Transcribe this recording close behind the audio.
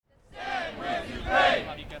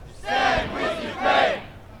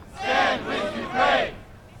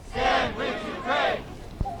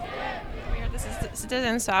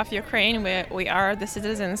citizens of Ukraine. We are the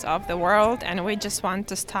citizens of the world, and we just want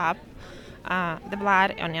to stop the blood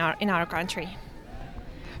in our country.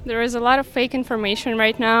 There is a lot of fake information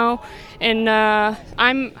right now, and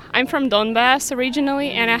I'm from Donbass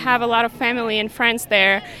originally, and I have a lot of family and friends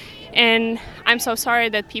there. And I'm so sorry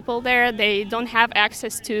that people there, they don't have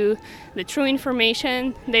access to the true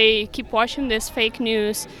information. They keep watching this fake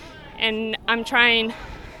news, and I'm trying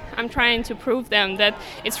to prove them that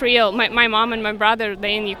it's real. My mom and my brother,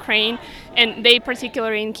 they in Ukraine, and they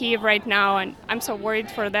particularly in Kiev right now, and I'm so worried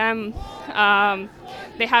for them.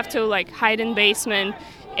 They have to hide in basement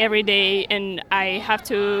every day, and I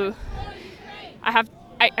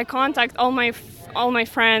contact all my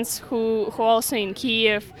friends who also in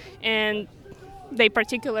Kiev, and they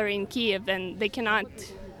particularly in Kiev, and they cannot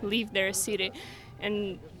leave their city,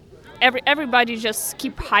 and everybody just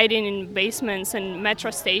keep hiding in basements and metro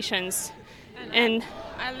stations. And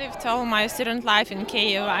I lived all my student life in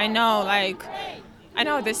Kiev. I know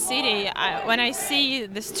the city. When I see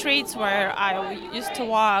the streets where I used to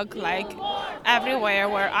walk, everywhere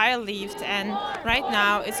where I lived, and right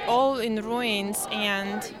now it's all in ruins,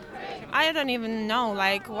 and I don't even know,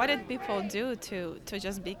 what did people do to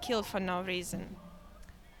just be killed for no reason?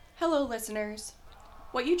 Hello, listeners.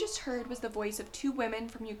 What you just heard was the voice of two women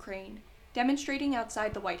from Ukraine demonstrating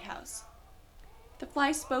outside the White House. The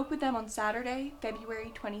Fly spoke with them on Saturday,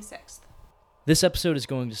 February 26th. This episode is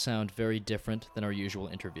going to sound very different than our usual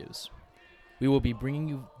interviews. We will be bringing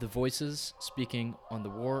you the voices speaking on the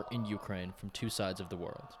war in Ukraine from two sides of the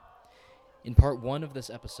world. In part one of this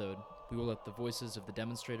episode, we will let the voices of the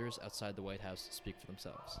demonstrators outside the White House speak for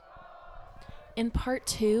themselves. In part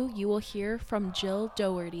two, you will hear from Jill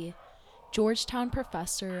Dougherty, Georgetown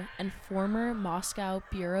professor and former Moscow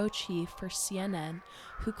bureau chief for CNN,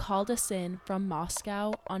 who called us in from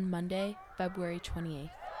Moscow on Monday, February 28th.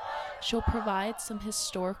 She'll provide some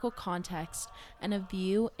historical context and a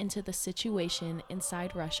view into the situation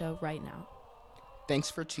inside Russia right now. Thanks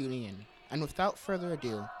for tuning in, and without further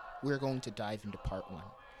ado, we're going to dive into part one,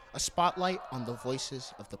 a spotlight on the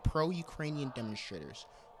voices of the pro-Ukrainian demonstrators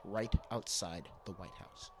right outside the White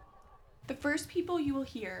House. The first people you will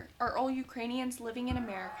hear are all Ukrainians living in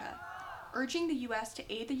America, urging the U.S. to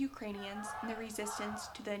aid the Ukrainians in their resistance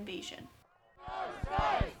to the invasion.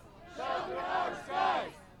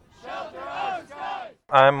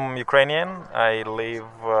 I'm Ukrainian. I live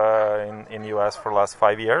in U.S. for the last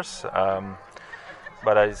 5 years,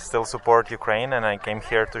 but I still support Ukraine, and I came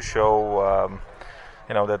here to show,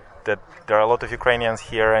 that there are a lot of Ukrainians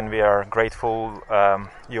here, and we are grateful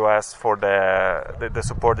U.S. for the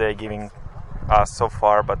support they're giving us so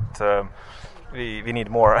far, but we need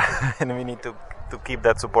more, and we need to keep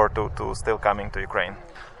that support to still coming to Ukraine.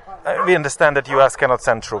 We understand that U.S. cannot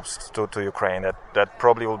send troops to Ukraine. That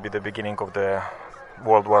probably will be the beginning of the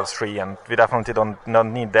World War III, and we definitely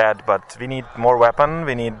don't need that. But we need more weapon.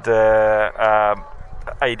 We need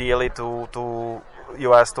ideally to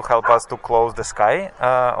U.S. to help us to close the sky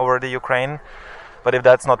over the Ukraine. But if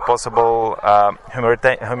that's not possible,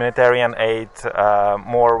 humanitarian aid,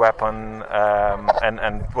 more weapon,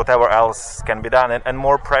 and whatever else can be done, and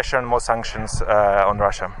more pressure and more sanctions on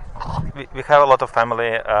Russia. We have a lot of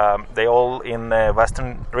family. They all in the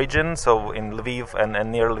western region, so in Lviv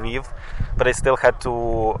and near Lviv, but they still had to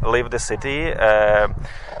leave the city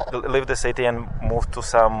and move to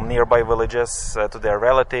some nearby villages to their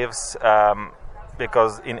relatives,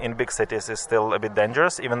 because in big cities it's still a bit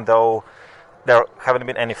dangerous, even though there haven't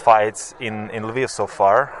been any fights in Lviv so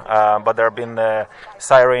far, but there have been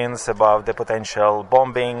sirens about the potential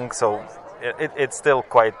bombing, so it's still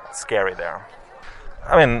quite scary there.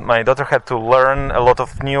 I mean, my daughter had to learn a lot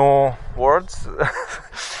of new words.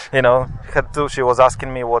 She was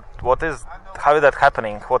asking me how is that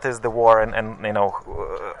happening? What is the war, and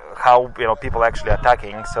how people actually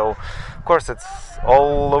attacking? So, of course, it's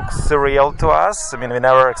all looks surreal to us. I mean, we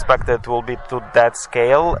never expected it will be to that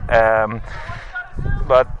scale.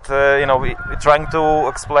 But we're trying to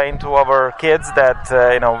explain to our kids that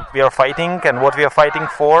we are fighting and what we are fighting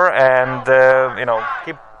for, and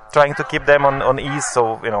keep trying to keep them on ease,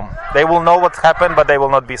 so they will know what happened, but they will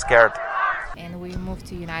not be scared. And we moved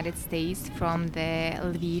to United States from the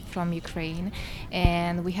Lviv, from Ukraine,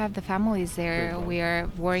 and we have the families there. We are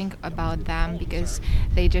worrying about them because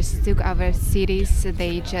they just took our cities.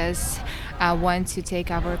 They just want to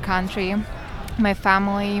take our country. My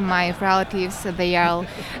family, my relatives, they are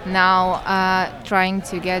now trying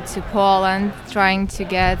to get to Poland, trying to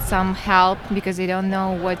get some help because they don't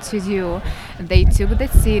know what to do. They took the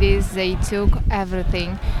cities, they took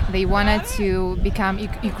everything. They wanted to become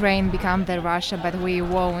Ukraine, become the Russia, but we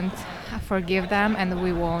won't. forgive them, and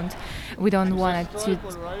we don't want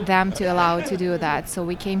them to allow to do that. So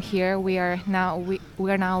we came here. We are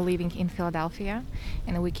now living in Philadelphia,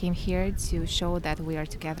 and we came here to show that we are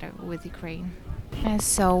together with Ukraine.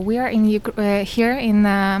 So we are in here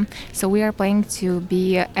in. So we are planning to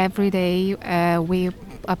be every day. We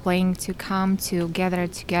are planning to come together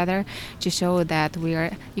to show that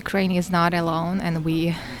Ukraine is not alone, and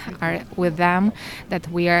we are with them. That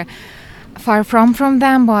we are far from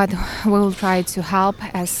them, but we will try to help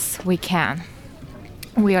as we can.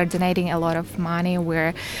 We are donating a lot of money.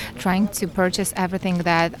 We're trying to purchase everything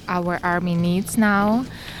that our army needs now,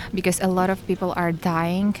 because a lot of people are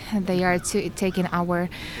dying. They are taking our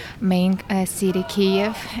main city,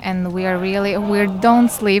 Kiev, and we don't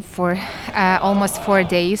sleep for almost 4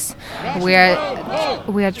 days. We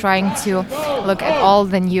are trying to look at all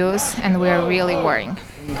the news, and we are really worrying.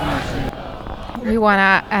 We want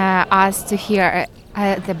us to hear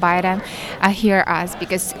the Biden hear us,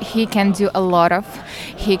 because he can do a lot of.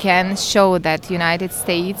 He can show that United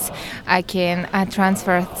States can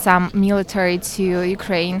transfer some military to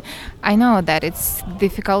Ukraine. I know that it's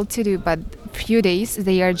difficult to do, but few days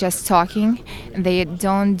they are just talking. They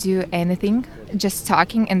don't do anything, just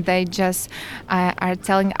talking, and they just are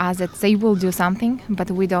telling us that they will do something, but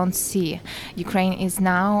we don't see. Ukraine is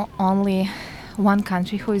now only one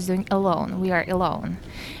country who is doing alone. We are alone,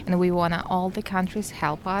 and we want all the countries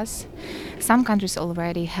help us. Some countries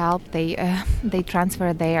already help. They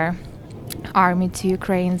transfer their army to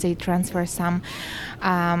Ukraine. They transfer some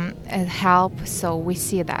help, so we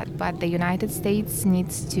see that. But the United States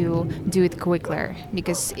needs to do it quicker,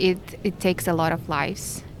 because it takes a lot of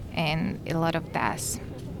lives and a lot of deaths.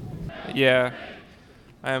 Yeah,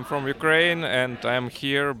 I am from Ukraine, and I am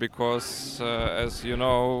here because, as you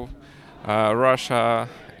know, Russia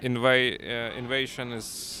invasion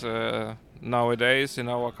is nowadays in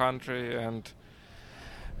our country, and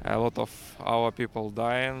a lot of our people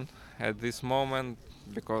dying at this moment,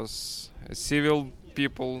 because civil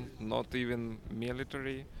people, not even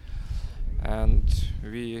military, and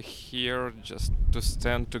we here just to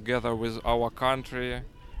stand together with our country.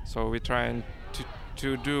 So we're trying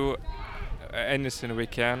to do anything we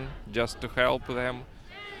can just to help them.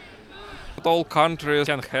 Not all countries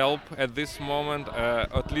can help at this moment.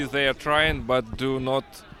 At least they are trying, but do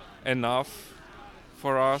not enough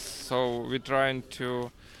for us. So we're trying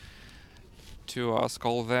to ask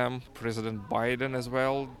all them, President Biden as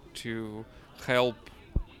well, to help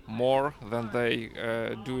more than they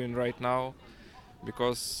doing right now,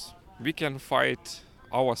 because we can fight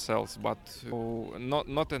ourselves, but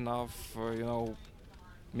not enough,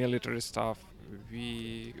 military stuff.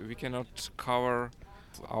 We cannot cover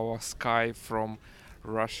our sky from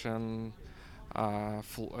Russian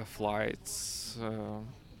flights.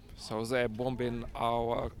 So they're bombing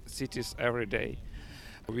our cities every day.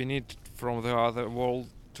 We need from the other world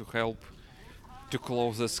to help to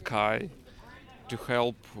close the sky, to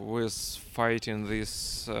help with fighting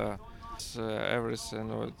this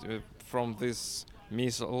everything from these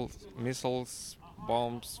missiles,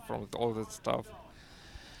 bombs, from all that stuff.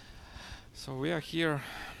 So we are here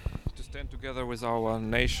to stand together with our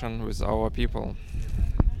nation, with our people.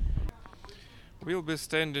 We'll be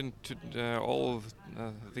standing all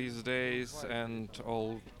these days and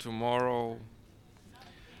all tomorrow,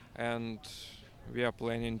 and we are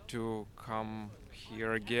planning to come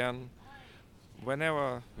here again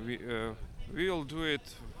whenever we will do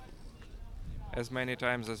it as many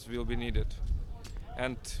times as will be needed.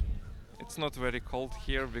 And it's not very cold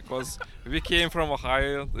here because we came from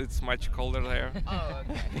Ohio. It's much colder there. Oh,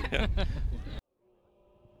 okay. Yeah.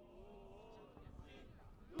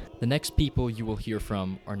 The next people you will hear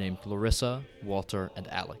from are named Larissa, Walter, and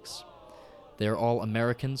Alex. They are all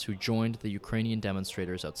Americans who joined the Ukrainian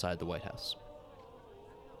demonstrators outside the White House.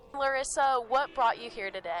 Larissa, what brought you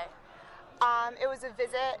here today? It was a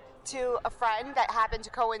visit to a friend that happened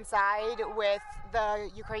to coincide with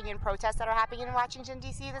the Ukrainian protests that are happening in Washington,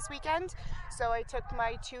 D.C. this weekend. So I took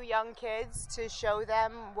my 2 young kids to show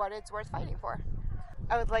them what it's worth fighting for.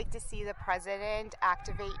 I would like to see the president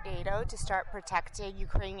activate NATO to start protecting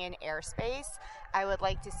Ukrainian airspace. I would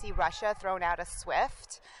like to see Russia thrown out of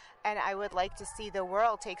SWIFT. And I would like to see the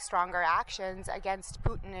world take stronger actions against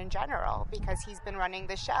Putin in general, because he's been running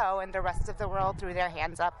the show and the rest of the world threw their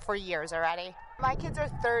hands up for years already. My kids are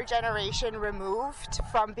 3rd generation removed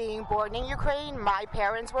from being born in Ukraine. My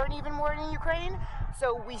parents weren't even born in Ukraine.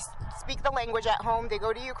 So we speak the language at home. They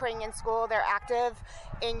go to Ukrainian school. They're active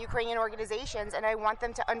in Ukrainian organizations. And I want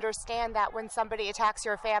them to understand that when somebody attacks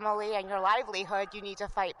your family and your livelihood, you need to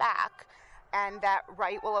fight back. And that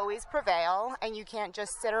right will always prevail, and you can't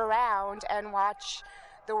just sit around and watch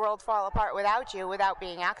the world fall apart without you without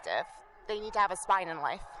being active. They need to have a spine in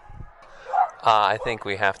life. I think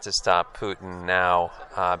we have to stop Putin now,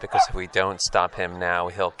 because if we don't stop him now,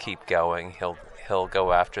 he'll keep going. He'll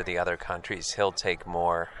go after the other countries. He'll take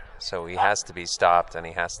more. So he has to be stopped, and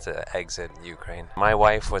he has to exit Ukraine. My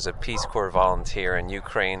wife was a Peace Corps volunteer in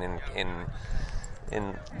Ukraine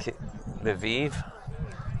in Lviv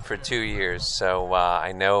for 2 years. So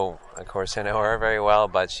I know her very well,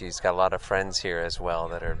 but she's got a lot of friends here as well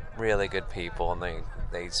that are really good people, and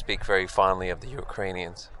they speak very fondly of the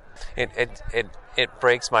Ukrainians. It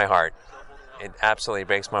breaks my heart. It absolutely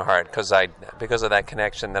breaks my heart because of that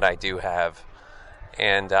connection that I do have,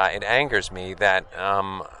 and it angers me that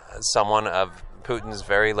someone of Putin's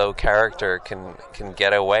very low character can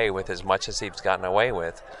get away with as much as he's gotten away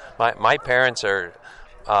with. My parents are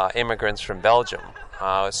immigrants from Belgium,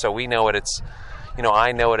 so we know what it's.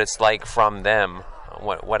 I know what it's like from them.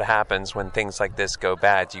 What happens when things like this go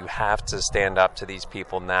bad? You have to stand up to these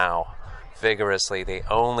people now, vigorously. They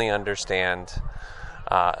only understand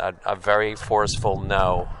a very forceful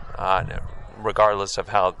no, regardless of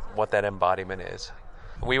what that embodiment is.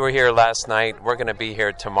 We were here last night. We're going to be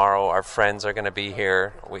here tomorrow. Our friends are going to be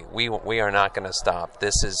here. We are not going to stop.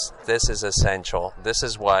 This is essential. This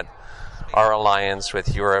is what our alliance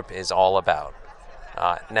with Europe is all about.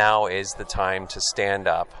 Now is the time to stand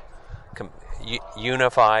up,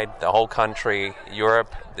 unified, the whole country,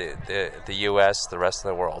 Europe, the U.S., the rest of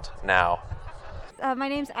the world, now. My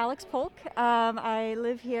name's Alex Polk. I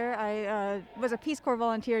live here. I was a Peace Corps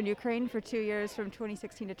volunteer in Ukraine for 2 years from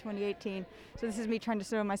 2016 to 2018. So this is me trying to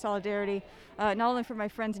show my solidarity, not only for my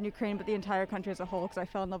friends in Ukraine, but the entire country as a whole, because I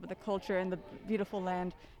fell in love with the culture and the beautiful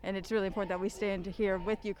land. And it's really important that we stand here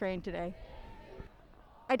with Ukraine today.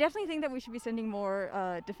 I definitely think that we should be sending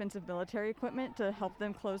more defensive military equipment to help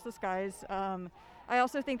them close the skies. I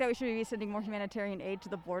also think that we should be sending more humanitarian aid to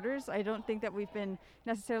the borders. I don't think that we've been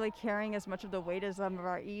necessarily carrying as much of the weight as some of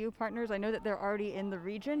our EU partners. I know that they're already in the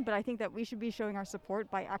region, but I think that we should be showing our support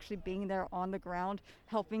by actually being there on the ground,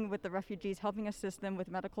 helping with the refugees, helping assist them with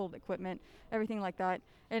medical equipment, everything like that.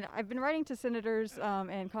 And I've been writing to senators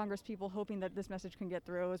and Congress people hoping that this message can get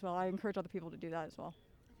through as well. I encourage other people to do that as well.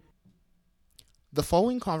 The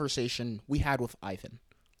following conversation we had with Ivan,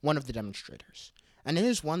 one of the demonstrators, and it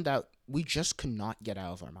is one that we just could not get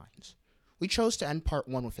out of our minds. We chose to end part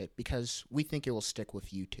one with it because we think it will stick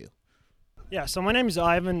with you too. Yeah, so my name is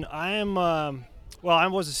Ivan. I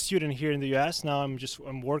was a student here in the U.S. Now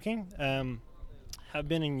I'm working. Have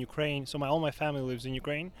been in Ukraine, so all my family lives in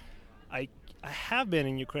Ukraine. I have been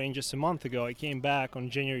in Ukraine just a month ago. I came back on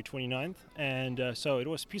January 29th, and so it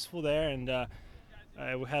was peaceful there, and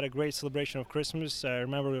we had a great celebration of Christmas. I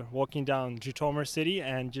remember walking down Zhytomyr city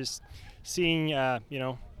and just seeing,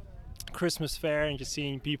 Christmas fair and just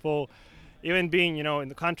seeing people, even being, in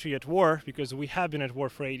the country at war, because we have been at war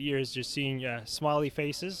for 8 years, just seeing smiley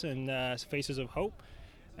faces and faces of hope.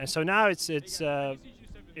 And so now it's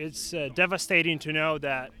devastating to know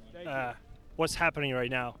that what's happening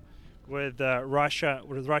right now with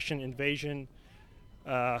Russian invasion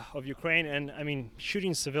of Ukraine, and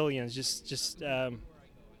shooting civilians.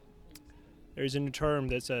 There's a new term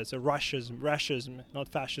that's a Russianism, not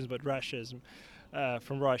fascism, but Russianism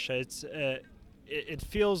from Russia. It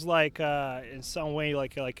feels like in some way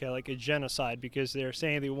like a genocide, because they're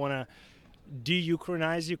saying they want to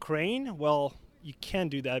de-Ukrainize Ukraine. Well, you can't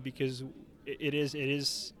do that because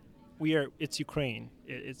it's Ukraine.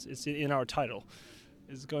 It's in our title.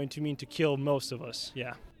 It's going to mean to kill most of us.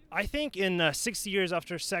 Yeah. I think in 60 years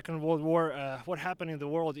after Second World War, what happened in the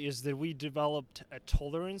world is that we developed a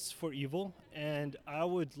tolerance for evil, and I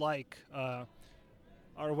would like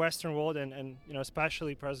our Western world and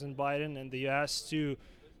especially President Biden and the U.S.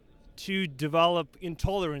 to develop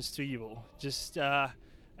intolerance to evil,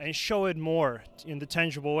 and show it more in the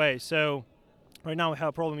tangible way. So right now we have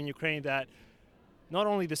a problem in Ukraine that not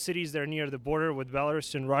only the cities that are near the border with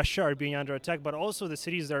Belarus and Russia are being under attack, but also the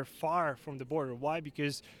cities that are far from the border. Why?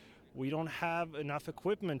 Because we don't have enough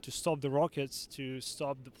equipment to stop the rockets, to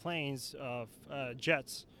stop the planes of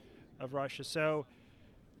jets of Russia. So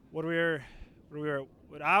what we're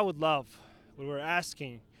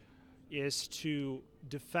asking is to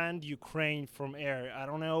defend Ukraine from air. I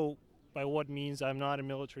don't know by what means. I'm not a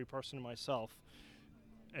military person myself.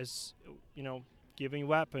 As giving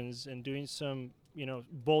weapons and doing some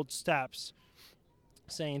bold steps,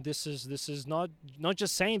 saying this is not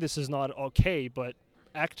just saying this is not okay, but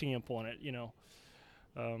acting upon it.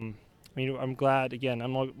 I'm glad, again,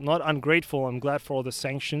 I'm not ungrateful. I'm glad for all the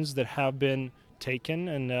sanctions that have been taken,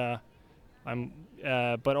 and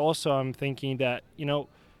but also I'm thinking that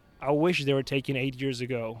I wish they were taken 8 years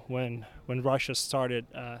ago when Russia started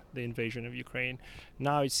the invasion of Ukraine.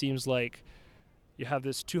 Now it seems like you have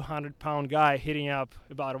this 200-pound guy hitting up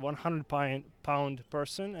about a 100-pound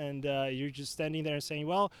person, and you're just standing there and saying,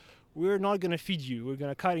 well, we're not going to feed you. We're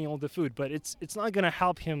going to cut all the food. But it's not going to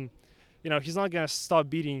help him. He's not going to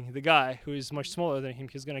stop beating the guy who is much smaller than him.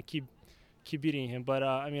 He's going to keep beating him. But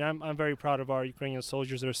I'm very proud of our Ukrainian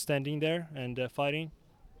soldiers that are standing there and fighting.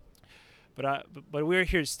 But we're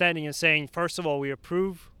here standing and saying, first of all, we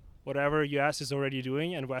approve whatever U.S. is already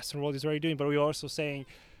doing and Western world is already doing. But we're also saying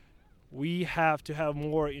we have to have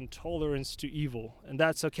more intolerance to evil, and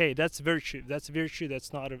that's okay. That's virtue. That's virtue.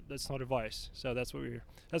 That's not a vice. So that's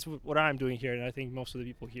what I'm doing here, and I think most of the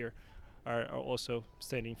people here are also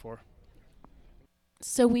standing for.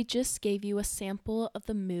 So we just gave you a sample of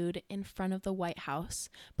the mood in front of the White House,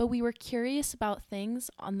 but we were curious about things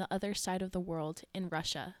on the other side of the world in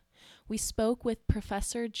Russia. We spoke with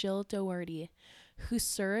Professor Jill Dougherty, who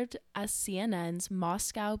served as CNN's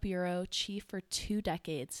Moscow bureau chief for 2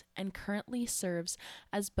 decades and currently serves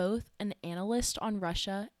as both an analyst on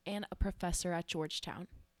Russia and a professor at Georgetown.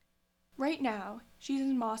 Right now, she's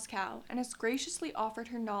in Moscow and has graciously offered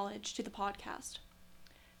her knowledge to the podcast.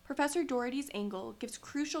 Professor Dougherty's angle gives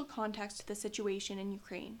crucial context to the situation in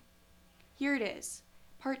Ukraine. Here it is,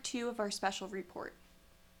 part 2 of our special report.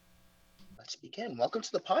 Let's begin. Welcome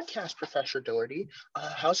to the podcast, Professor Dougherty.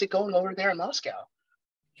 How's it going over there in Moscow?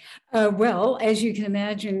 Well, as you can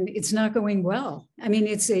imagine, it's not going well. I mean,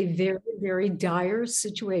 it's a very, very dire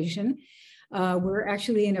situation. We're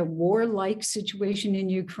actually in a war-like situation in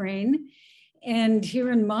Ukraine. And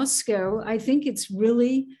here in Moscow, I think it's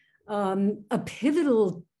really a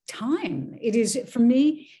pivotal time. It is, for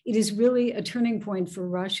me, it is really a turning point for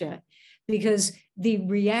Russia, because the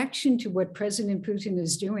reaction to what President Putin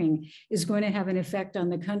is doing is going to have an effect on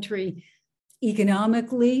the country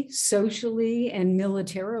economically, socially, and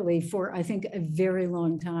militarily for, I think, a very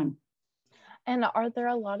long time. And are there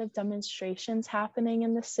a lot of demonstrations happening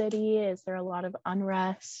in the city? Is there a lot of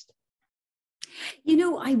unrest?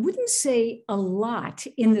 I wouldn't say a lot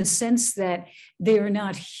in the sense that they're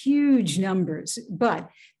not huge numbers, but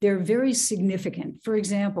they're very significant. For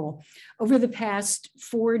example, over the past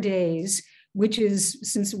 4 days, which is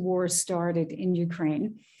since the war started in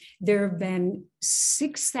Ukraine, there have been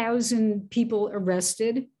 6,000 people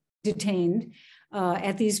arrested, detained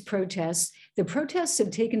at these protests. The protests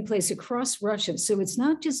have taken place across Russia. So it's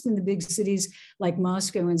not just in the big cities like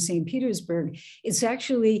Moscow and St. Petersburg. It's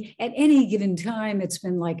actually, at any given time, it's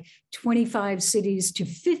been like 25 cities to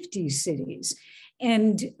 50 cities.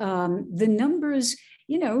 And the numbers,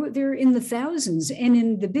 they're in the thousands. And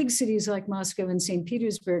in the big cities like Moscow and St.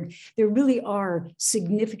 Petersburg, there really are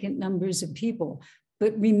significant numbers of people.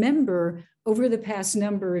 But remember, over the past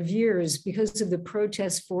number of years, because of the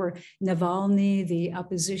protests for Navalny, the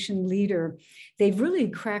opposition leader, they've really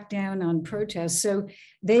cracked down on protests. So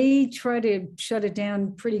they try to shut it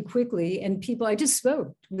down pretty quickly. And I just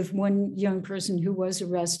spoke with one young person who was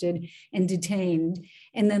arrested and detained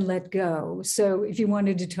and then let go. So if you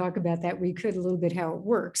wanted to talk about that, we could a little bit how it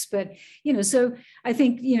works. But, so I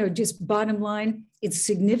think, just bottom line, it's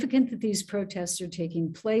significant that these protests are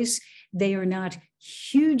taking place. They are not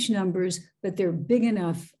huge numbers, but they're big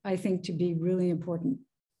enough, I think, to be really important.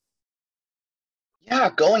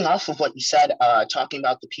 Yeah, going off of what you said, talking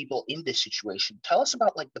about the people in this situation, tell us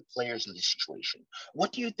about the players in this situation.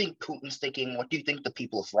 What do you think Putin's thinking? What do you think the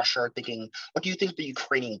people of Russia are thinking? What do you think the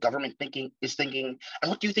Ukrainian government is thinking?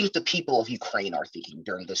 And what do you think the people of Ukraine are thinking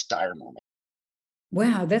during this dire moment?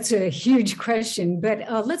 Wow, that's a huge question.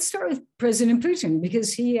 But let's start with President Putin,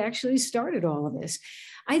 because he actually started all of this.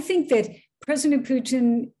 I think that President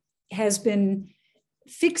Putin has been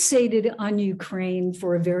fixated on Ukraine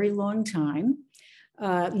for a very long time,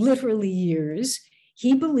 literally years.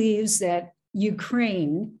 He believes that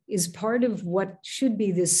Ukraine is part of what should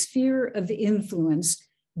be the sphere of influence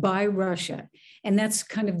by Russia. And that's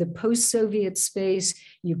kind of the post-Soviet space,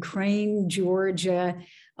 Ukraine, Georgia,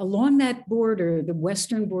 along that border, the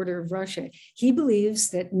western border of Russia. He believes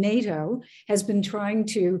that NATO has been trying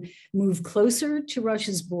to move closer to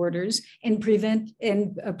Russia's borders and present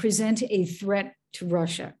a threat to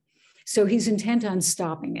Russia. So he's intent on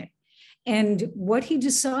stopping it. And what he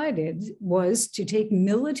decided was to take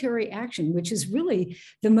military action, which is really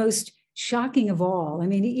the most shocking of all. I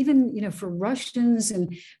mean, even, for Russians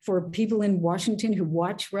and for people in Washington who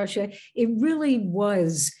watch Russia, it really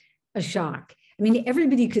was a shock. I mean,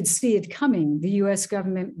 everybody could see it coming. The US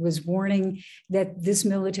government was warning that this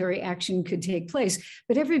military action could take place,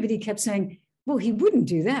 but everybody kept saying, well, he wouldn't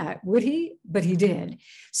do that, would he? But he did.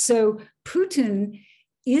 So Putin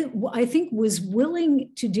I think, was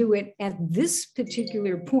willing to do it at this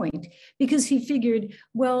particular point because he figured,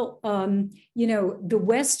 well, the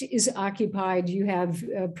West is occupied. You have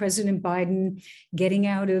President Biden getting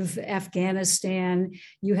out of Afghanistan.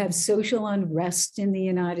 You have social unrest in the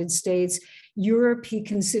United States. Europe, he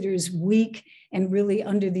considers weak and really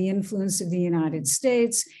under the influence of the United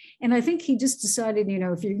States. And I think he just decided,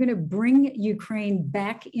 if you're going to bring Ukraine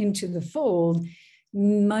back into the fold,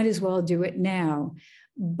 might as well do it now.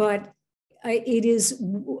 But it is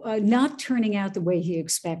not turning out the way he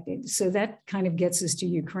expected. So that kind of gets us to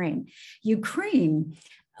Ukraine. Ukraine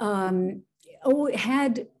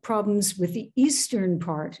had problems with the eastern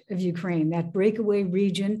part of Ukraine, that breakaway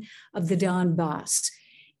region of the Donbass.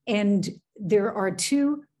 And there are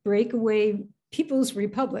two breakaway people's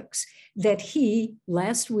republics that he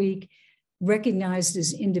last week recognized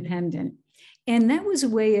as independent. And that was a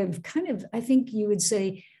way of kind of, I think you would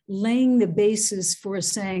say, laying the basis for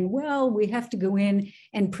saying, well, we have to go in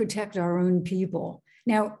and protect our own people.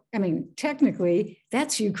 Now, I mean, technically,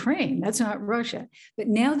 that's Ukraine, that's not Russia. But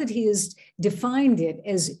now that he has defined it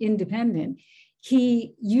as independent,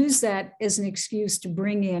 he used that as an excuse to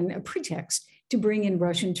bring in, a pretext to bring in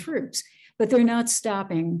Russian troops. But they're not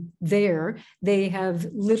stopping there. They have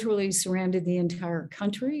literally surrounded the entire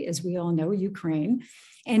country, as we all know, Ukraine.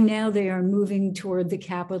 And now they are moving toward the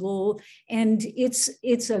capital. And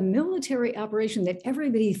it's a military operation that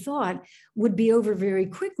everybody thought would be over very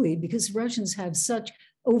quickly because Russians have such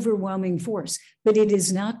overwhelming force, but it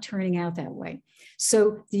is not turning out that way.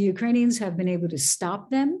 So the Ukrainians have been able to stop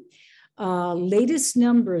them. Latest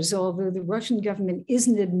numbers, although the Russian government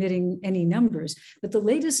isn't admitting any numbers, but the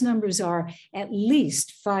latest numbers are at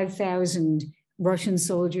least 5,000 Russian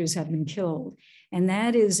soldiers have been killed. And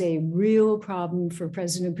that is a real problem for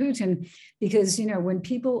President Putin because, when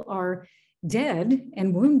people are dead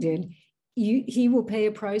and wounded, he will pay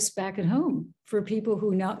a price back at home for people who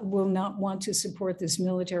will not want to support this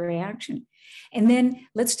military action. And then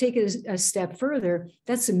let's take a step further.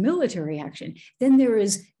 That's a military action. Then there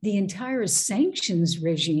is the entire sanctions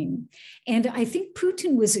regime. And I think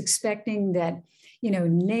Putin was expecting that,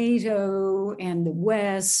 NATO and the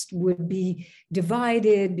West would be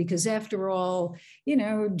divided because after all,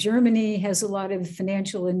 Germany has a lot of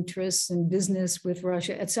financial interests and business with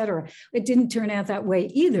Russia, et cetera. It didn't turn out that way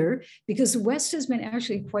either because the West has been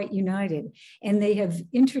actually quite united and they have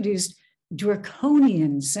introduced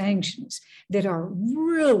draconian sanctions that are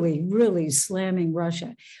really, really slamming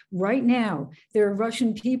Russia. Right now, there are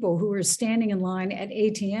Russian people who are standing in line at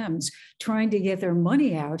ATMs trying to get their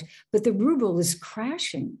money out, but the ruble is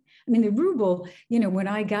crashing. I mean, the ruble, when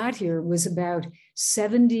I got here was about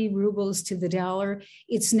 70 rubles to the dollar.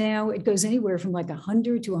 It goes anywhere from like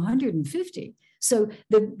 100 to 150. So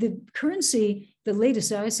the currency, the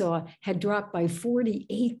latest I saw, had dropped by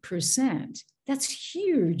 48%. That's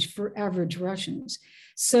huge for average Russians.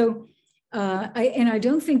 So, I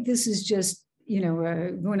don't think this is just,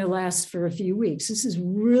 going to last for a few weeks. This is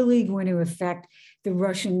really going to affect the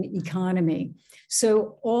Russian economy.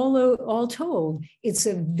 So all told, it's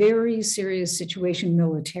a very serious situation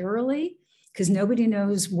militarily because nobody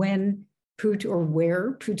knows when Putin or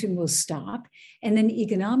where Putin will stop. And then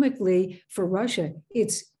economically for Russia,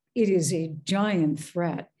 it is a giant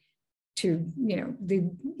threat to the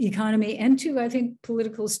economy and to, I think,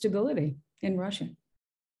 political stability in Russia.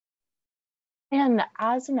 And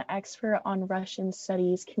as an expert on Russian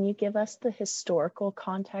studies, can you give us the historical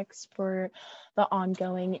context for the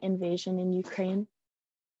ongoing invasion in Ukraine?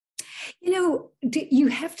 You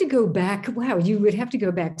have to go back, you would have to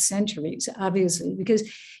go back centuries, obviously, because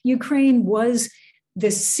Ukraine was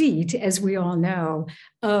the seat, as we all know,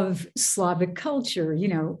 of Slavic culture,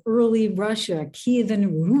 early Russia,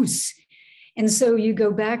 Kievan Rus. And so you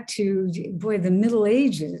go back to, the Middle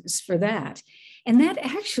Ages for that. And that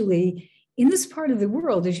actually, in this part of the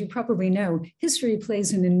world, as you probably know, history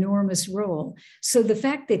plays an enormous role. So the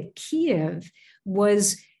fact that Kiev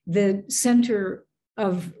was the center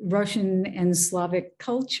of Russian and Slavic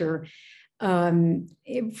culture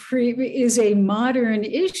is a modern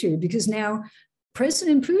issue because now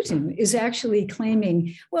President Putin is actually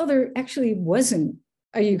claiming, there actually wasn't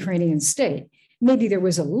a Ukrainian state. Maybe there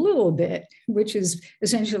was a little bit, which is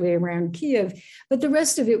essentially around Kiev, but the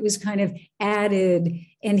rest of it was kind of added,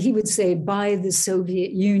 and he would say, by the Soviet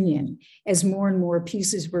Union, as more and more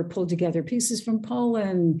pieces were pulled together, pieces from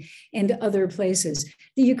Poland and other places.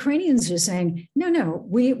 The Ukrainians are saying, no,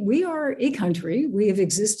 we are a country. We have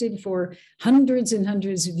existed for hundreds and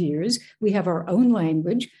hundreds of years. We have our own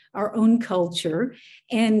language, our own culture,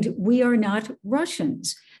 and we are not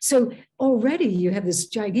Russians. So already you have this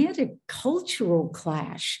gigantic cultural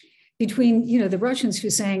clash between, the Russians who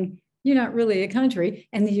are saying, you're not really a country,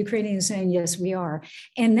 and the Ukrainians saying, yes, we are.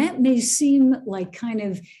 And that may seem like kind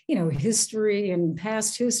of, history and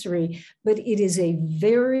past history, but it is a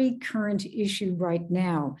very current issue right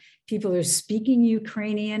now. People are speaking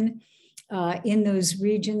Ukrainian in those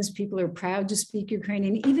regions. People are proud to speak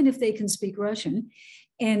Ukrainian, even if they can speak Russian.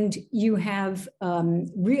 And you have,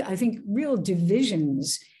 I think, real divisions,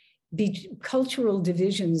 cultural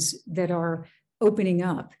divisions that are opening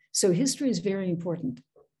up. So history is very important.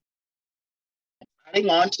 Adding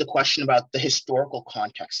on to the question about the historical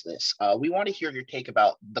context of this, we want to hear your take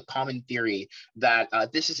about the common theory that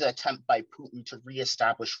this is an attempt by Putin to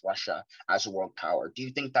reestablish Russia as a world power. Do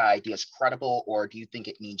you think that idea is credible, or do you think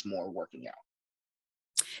it needs more working out?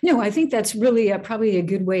 No, I think that's really probably a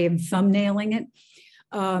good way of thumbnailing it.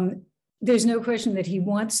 There's no question that he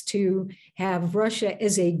wants to have Russia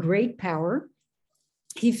as a great power.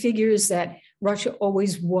 He figures that Russia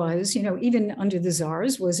always was, even under the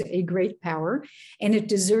czars, was a great power, and it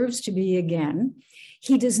deserves to be again.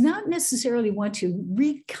 He does not necessarily want to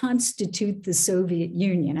reconstitute the Soviet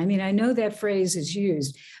Union. I mean, I know that phrase is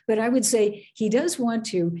used, but I would say he does want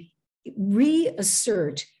to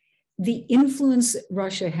reassert the influence that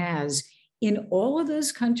Russia has in all of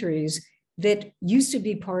those countries that used to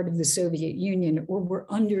be part of the Soviet Union or were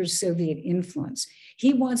under Soviet influence.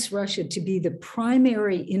 He wants Russia to be the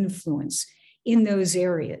primary influence in those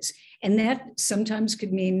areas. And that sometimes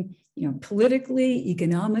could mean, politically,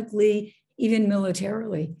 economically, even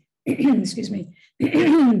militarily. Excuse me.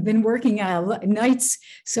 Been working nights,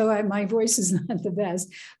 so my voice is not the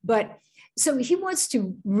best. But so he wants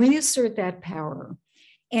to reassert that power.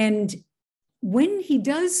 And when he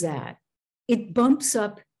does that, it bumps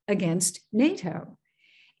up against NATO.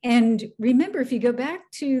 And remember, if you go back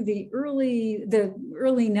to the early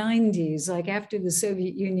 90s, like after the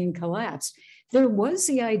Soviet Union collapsed, there was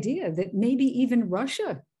the idea that maybe even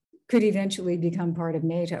Russia could eventually become part of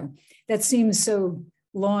NATO. That seems so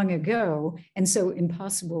long ago and so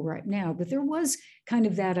impossible right now, but there was kind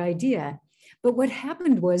of that idea. But what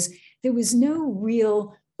happened was there was no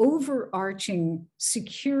real overarching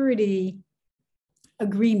security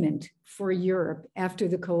agreement for Europe after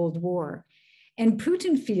the Cold War. And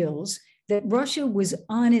Putin feels that Russia was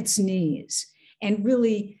on its knees and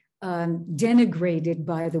really denigrated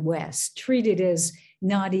by the West, treated as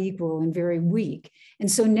not equal and very weak.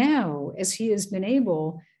 And so now, as he has been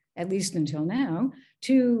able, at least until now,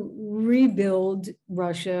 to rebuild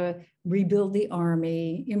Russia, rebuild the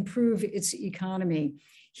army, improve its economy,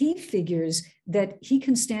 he figures that he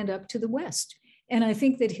can stand up to the West. And I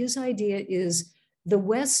think that his idea is the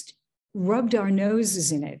West rubbed our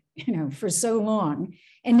noses in it, for so long.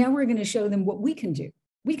 And now we're going to show them what we can do.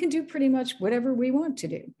 We can do pretty much whatever we want to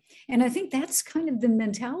do. And I think that's kind of the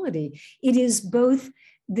mentality. It is both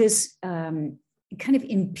this kind of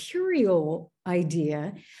imperial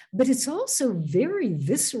idea, but it's also very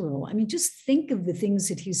visceral. I mean, just think of the things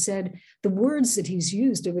that he said, the words that he's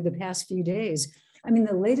used over the past few days. I mean,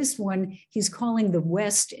 the latest one, he's calling the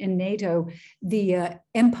West and NATO the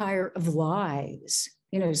empire of lies.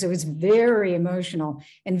 So it's very emotional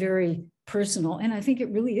and very personal. And I think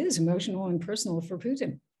it really is emotional and personal for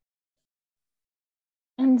Putin.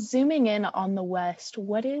 And zooming in on the West,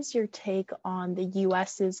 what is your take on the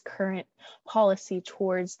US's current policy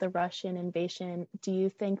towards the Russian invasion? Do you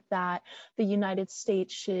think that the United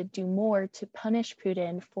States should do more to punish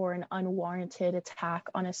Putin for an unwarranted attack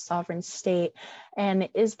on a sovereign state? And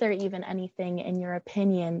is there even anything, in your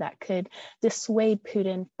opinion, that could dissuade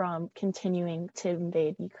Putin from continuing to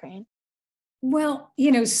invade Ukraine? Well,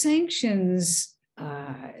 sanctions,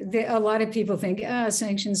 a lot of people think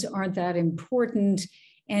sanctions aren't that important.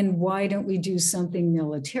 And why don't we do something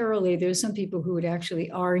militarily? There's some people who would actually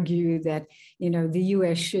argue that, the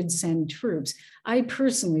US should send troops. I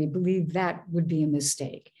personally believe that would be a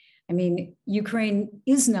mistake. I mean, Ukraine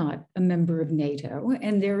is not a member of NATO,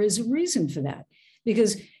 and there is a reason for that,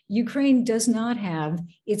 because Ukraine does not have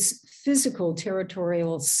its physical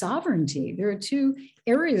territorial sovereignty. There are two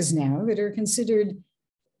areas now that are considered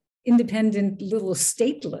independent little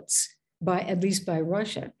statelets, at least by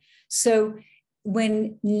Russia. So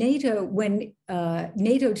when NATO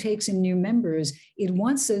takes in new members, it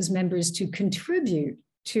wants those members to contribute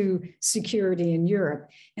to security in Europe.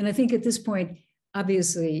 And I think at this point,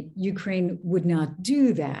 obviously, Ukraine would not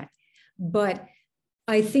do that. But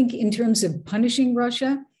I think in terms of punishing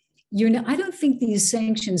Russia, I don't think these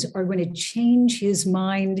sanctions are going to change his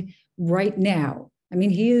mind right now. I mean,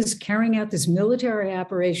 he is carrying out this military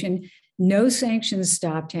operation. No sanctions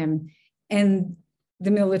stopped him. And the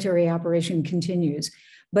military operation continues.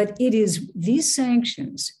 But it is these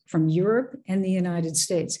sanctions from Europe and the United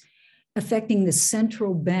States affecting the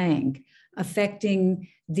central bank, affecting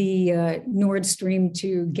the Nord Stream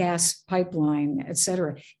 2 gas pipeline, et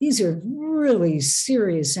cetera. These are really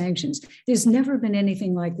serious sanctions. There's never been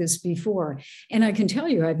anything like this before. And I can tell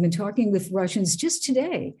you, I've been talking with Russians just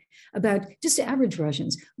today about just average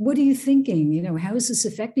Russians. What are you thinking? How is this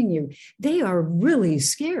affecting you? They are really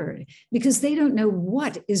scared because they don't know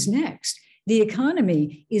what is next. The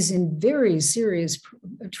economy is in very serious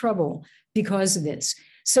trouble because of this.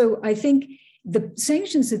 So I think the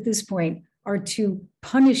sanctions at this point are to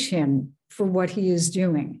punish him for what he is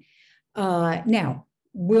doing. Now,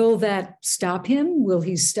 will that stop him? Will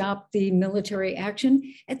he stop the military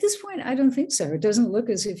action? At this point, I don't think so. It doesn't look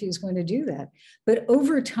as if he's going to do that. But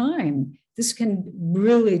over time, this can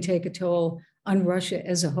really take a toll on Russia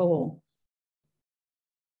as a whole.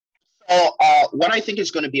 So what I think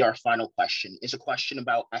is going to be our final question is a question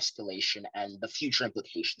about escalation and the future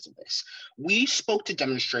implications of this. We spoke to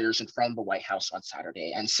demonstrators in front of the White House on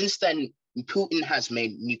Saturday, and since then, Putin has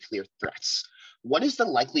made nuclear threats. What is the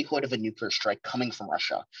likelihood of a nuclear strike coming from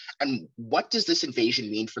Russia? And what does this invasion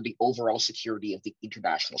mean for the overall security of the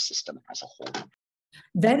international system as a whole?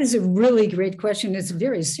 That is a really great question. It's a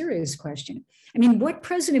very serious question. I mean, what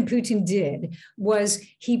President Putin did was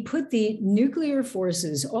he put the nuclear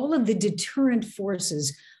forces, all of the deterrent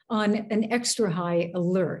forces, on an extra high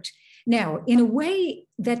alert. Now, in a way,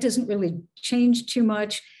 that doesn't really change too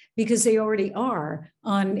much because they already are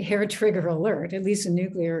on hair trigger alert, at least the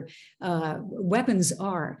nuclear weapons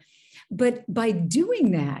are. But by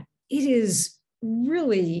doing that, it is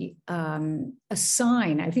really a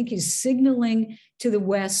sign. I think he's signaling to the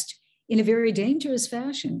West in a very dangerous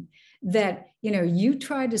fashion that, you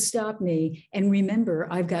try to stop me, and remember,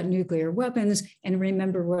 I've got nuclear weapons, and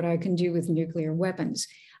remember what I can do with nuclear weapons.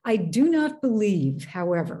 I do not believe,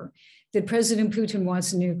 however, that President Putin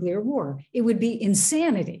wants a nuclear war. It would be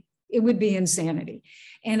insanity. It would be insanity.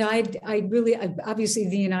 And I really, obviously,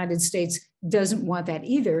 the United States doesn't want that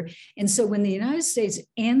either. And so when the United States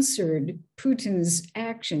answered Putin's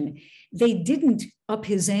action, they didn't up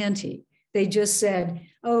his ante. They just said,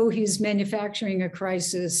 oh, he's manufacturing a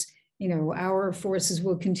crisis. Our forces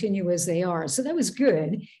will continue as they are. So that was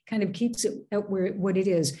good, kind of keeps it at what it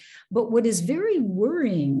is. But what is very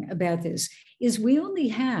worrying about this is we only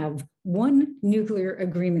have one nuclear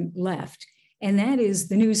agreement left, and that is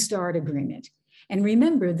the New START agreement. And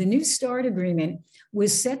remember, the New START agreement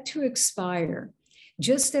was set to expire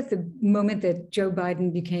just at the moment that Joe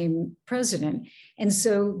Biden became president. And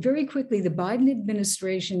so very quickly, the Biden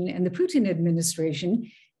administration and the Putin administration,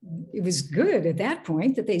 it was good at that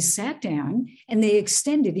point that they sat down and they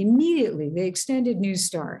extended immediately. They extended New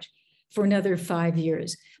START for another 5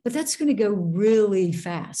 years, but that's going to go really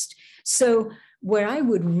fast. So what I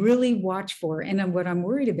would really watch for, and what I'm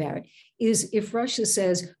worried about, is if Russia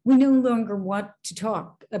says, we no longer want to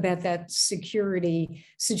talk about that security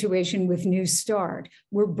situation with New START,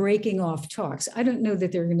 we're breaking off talks. I don't know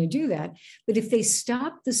that they're going to do that, but if they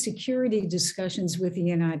stop the security discussions with the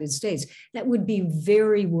United States, that would be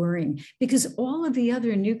very worrying because all of the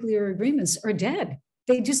other nuclear agreements are dead.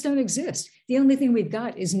 They just don't exist. The only thing we've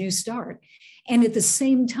got is New START. And at the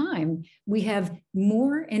same time, we have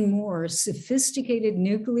more and more sophisticated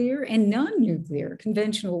nuclear and non-nuclear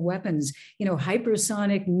conventional weapons,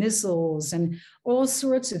 hypersonic missiles and all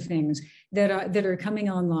sorts of things that are coming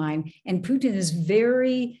online. And Putin is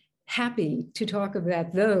very happy to talk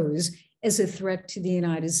about those as a threat to the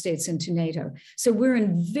United States and to NATO. So we're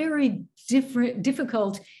in very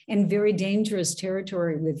difficult and very dangerous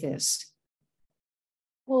territory with this.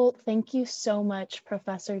 Well, thank you so much,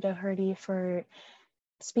 Professor Dougherty, for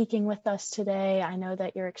speaking with us today. I know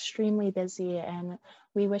that you're extremely busy, and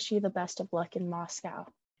we wish you the best of luck in Moscow.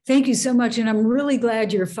 Thank you so much. And I'm really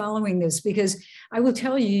glad you're following this because I will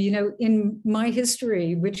tell you, in my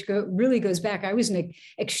history, which really goes back, I was an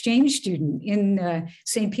exchange student in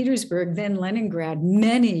St. Petersburg, then Leningrad,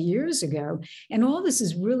 many years ago. And all this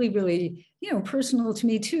is really, really, personal to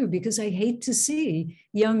me too, because I hate to see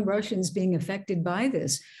young Russians being affected by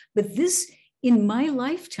this. But this, in my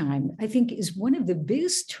lifetime, I think is one of the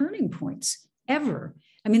biggest turning points ever.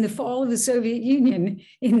 I mean, the fall of the Soviet Union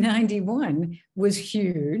in 91 was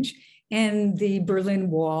huge, and the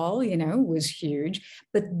Berlin Wall, was huge.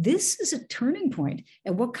 But this is a turning point.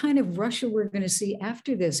 And what kind of Russia we're going to see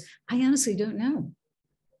after this, I honestly don't know.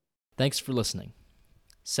 Thanks for listening.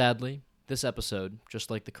 Sadly, this episode,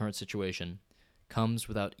 just like the current situation, comes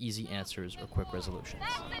without easy answers or quick resolutions.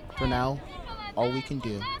 For now, all we can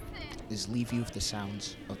do is leave you with the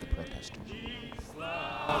sounds of the protesters.